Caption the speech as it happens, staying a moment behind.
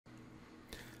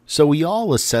So we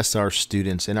all assess our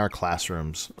students in our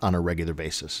classrooms on a regular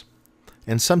basis.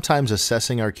 And sometimes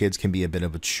assessing our kids can be a bit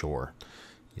of a chore.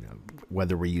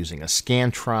 Whether we're using a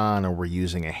Scantron or we're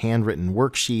using a handwritten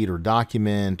worksheet or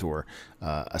document or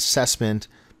assessment,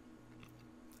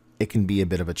 it can be a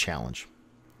bit of a challenge.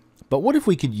 But what if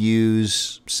we could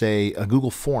use, say, a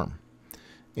Google form,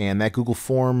 and that Google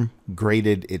form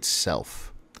graded itself?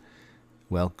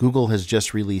 Well, Google has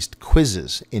just released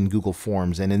quizzes in Google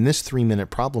Forms, and in this 3-minute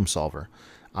problem solver,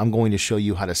 I'm going to show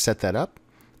you how to set that up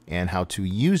and how to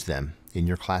use them in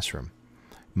your classroom.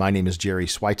 My name is Jerry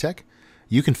Switek.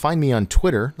 You can find me on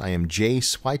Twitter. I am J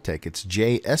Switek. It's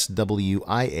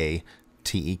JSWIATEK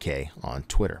on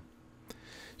Twitter.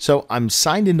 So I'm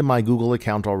signed into my Google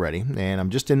account already, and I'm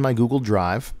just in my Google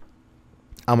Drive.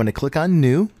 I'm going to click on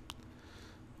New,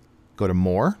 go to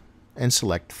More, and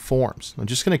select Forms. I'm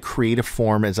just going to create a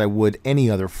form as I would any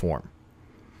other form.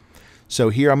 So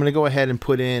here I'm going to go ahead and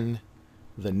put in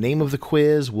the name of the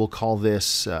quiz. We'll call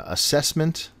this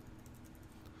Assessment.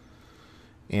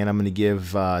 And I'm going to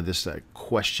give this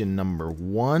question number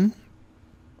 1.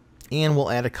 And we'll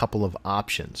add a couple of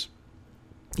options.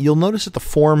 You'll notice that the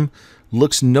form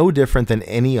looks no different than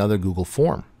any other Google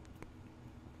form.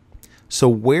 So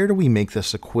where do we make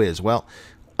this a quiz? Well,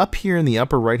 up here in the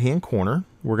upper right-hand corner,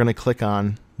 we're going to click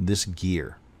on this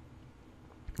gear.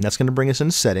 And that's going to bring us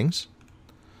into Settings.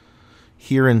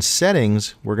 Here in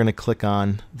Settings, we're going to click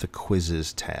on the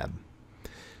Quizzes tab.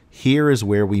 Here is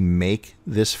where we make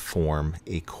this form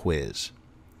a quiz.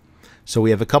 So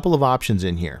we have a couple of options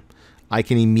in here. I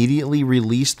can immediately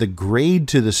release the grade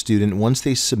to the student once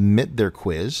they submit their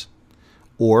quiz,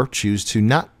 or choose to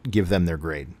not give them their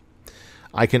grade.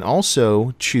 I can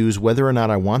also choose whether or not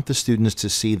I want the students to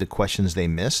see the questions they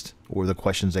missed, or the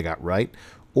questions they got right,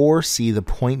 or see the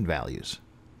point values.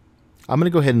 I'm going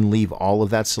to go ahead and leave all of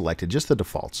that selected, just the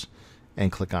defaults,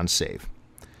 and click on Save.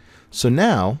 So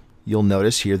now you'll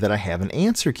notice here that I have an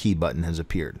answer key button has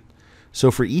appeared.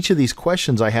 So for each of these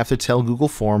questions, I have to tell Google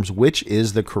Forms which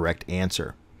is the correct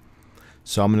answer.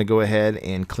 So I'm going to go ahead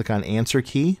and click on Answer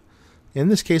Key. In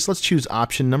this case, let's choose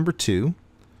option number 2.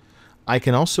 I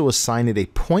can also assign it a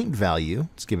point value.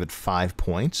 Let's give it 5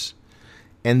 points.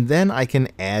 And then I can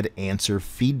add answer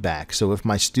feedback. So if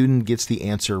my student gets the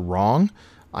answer wrong,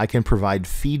 I can provide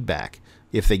feedback.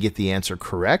 If they get the answer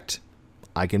correct,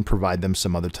 I can provide them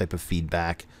some other type of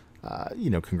feedback.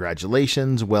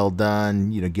 Congratulations, well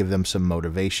done, give them some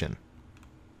motivation.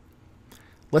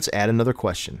 Let's add another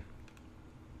question.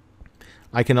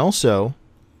 I can also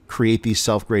create these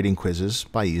self-grading quizzes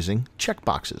by using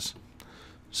checkboxes.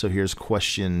 So here's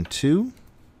question 2.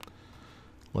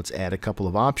 Let's add a couple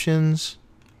of options.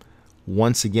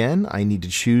 Once again, I need to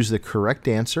choose the correct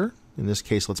answer. In this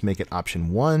case, let's make it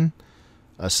option 1,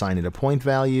 assign it a point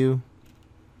value,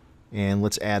 and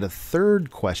let's add a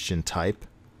third question type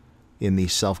in the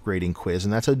self-grading quiz,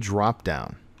 and that's a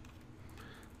drop-down.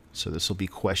 So this will be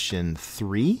question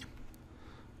 3.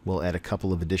 We'll add a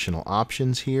couple of additional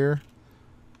options here,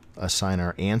 assign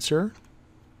our answer,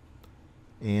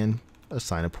 and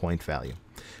assign a point value.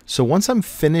 So once I'm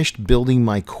finished building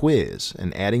my quiz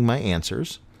and adding my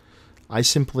answers, I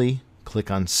simply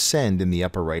click on Send in the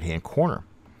upper right-hand corner.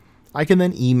 I can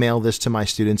then email this to my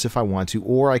students if I want to,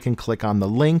 or I can click on the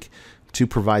link to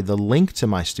provide the link to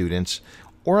my students,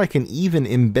 or I can even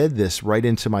embed this right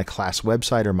into my class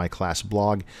website or my class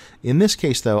blog. In this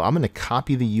case, though, I'm going to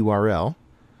copy the URL,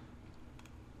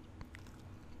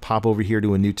 pop over here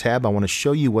to a new tab. I want to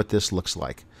show you what this looks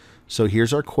like. So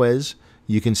here's our quiz.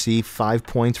 You can see 5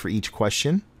 points for each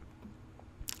question.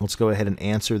 Let's go ahead and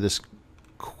answer this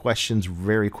questions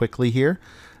very quickly here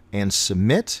and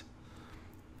submit.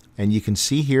 And you can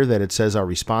see here that it says our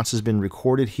response has been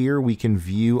recorded. Here we can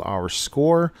view our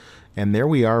score, and there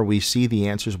we are. We see the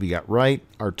answers we got right,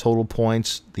 our total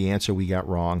points, the answer we got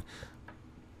wrong,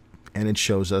 and it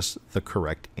shows us the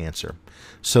correct answer.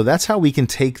 So that's how we can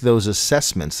take those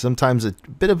assessments, sometimes a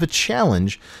bit of a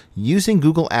challenge, using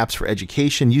Google Apps for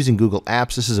Education, using Google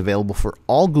Apps. This is available for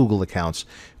all Google accounts.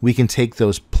 We can take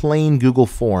those plain Google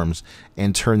Forms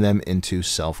and turn them into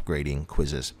self-grading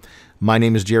quizzes. My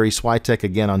name is Jerry Switek.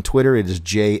 Again, on Twitter, it is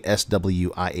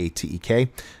JSWIATEK.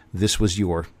 This was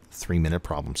your 3-minute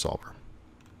problem solver.